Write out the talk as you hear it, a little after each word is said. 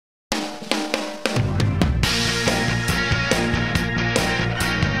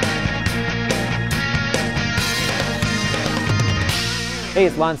Hey,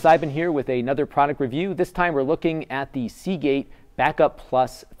 it's Lon.TV here with another product review. This time we're looking at the Seagate Backup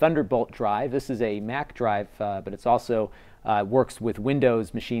Plus Thunderbolt drive. This is a Mac drive, but it's also works with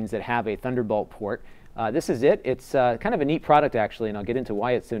Windows machines that have a Thunderbolt port. This is it. It's kind of a neat product actually, and I'll get into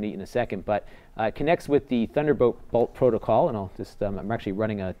why it's so neat in a second, but it connects with the Thunderbolt protocol, and I'll just, I'm actually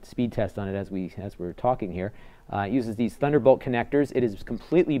running a speed test on it as we're talking here. It uses these Thunderbolt connectors. It is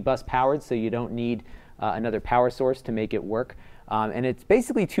completely bus powered, so you don't need another power source to make it work. And it's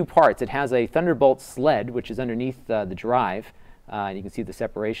basically two parts. It has a Thunderbolt sled, which is underneath the drive. And you can see the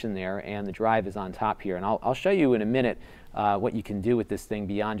separation there, and the drive is on top here. And I'll show you in a minute what you can do with this thing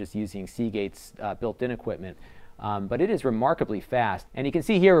beyond just using Seagate's built-in equipment. But it is remarkably fast. And you can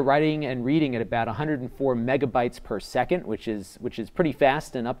see here we're writing and reading at about 104 megabytes per second, which is pretty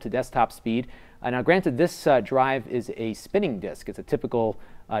fast and up to desktop speed. Now granted, this drive is a spinning disk. It's a typical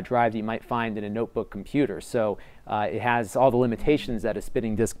drive that you might find in a notebook computer. So it has all the limitations that a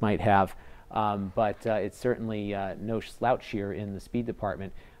spinning disk might have, but it's certainly no slouch here in the speed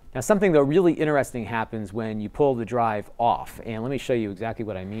department. Now something though really interesting happens when you pull the drive off, and let me show you exactly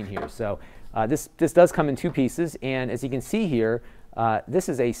what I mean here. So this does come in two pieces, and as you can see here, this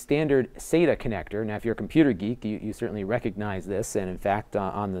is a standard SATA connector. Now if you're a computer geek, you certainly recognize this, and in fact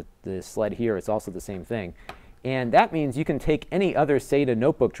on the sled here it's also the same thing. And that means you can take any other SATA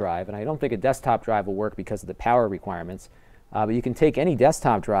notebook drive, and I don't think a desktop drive will work because of the power requirements, but you can take any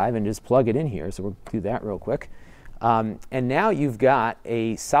desktop drive and just plug it in here. So we'll do that real quick. And now you've got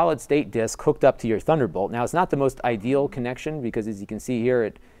a solid state disk hooked up to your Thunderbolt. Now it's not the most ideal connection because as you can see here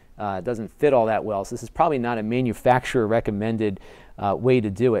it doesn't fit all that well. So this is probably not a manufacturer recommended way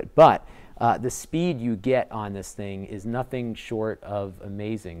to do it. But the speed you get on this thing is nothing short of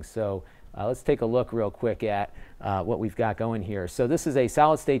amazing. So let's take a look real quick at what we've got going here. So this is a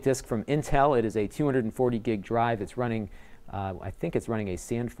solid state disk from Intel. It is a 240 gig drive. It's running, I think it's running a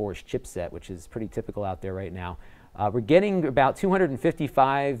SandForce chipset, which is pretty typical out there right now. We're getting about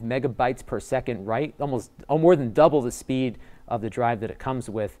 255 megabytes per second, right? Almost more than double the speed of the drive that it comes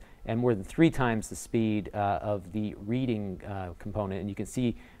with, and more than 3 times the speed of the reading component. And you can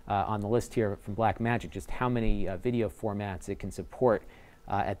see on the list here from Blackmagic just how many video formats it can support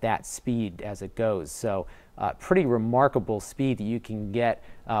at that speed as it goes. So pretty remarkable speed that you can get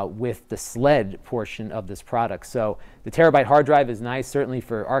with the sled portion of this product. So the terabyte hard drive is nice, certainly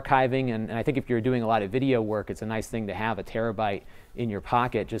for archiving, and I think if you're doing a lot of video work, it's a nice thing to have a terabyte in your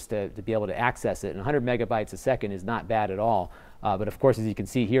pocket just to be able to access it. And 100 megabytes a second is not bad at all. But of course, as you can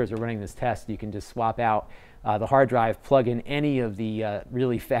see here as we're running this test, you can just swap out the hard drive, plug in any of the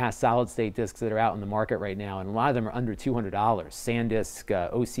really fast solid-state disks that are out in the market right now, and a lot of them are under $200.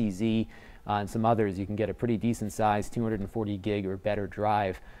 SanDisk, OCZ, and some others. You can get a pretty decent-sized 240 gig or better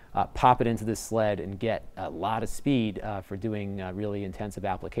drive, pop it into this sled, and get a lot of speed for doing really intensive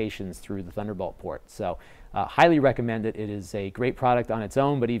applications through the Thunderbolt port. So highly recommend it. It is a great product on its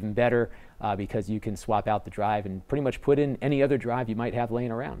own, but even better because you can swap out the drive and pretty much put in any other drive you might have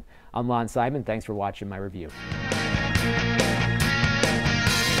laying around. I'm Lon.TV. Thanks for watching my review.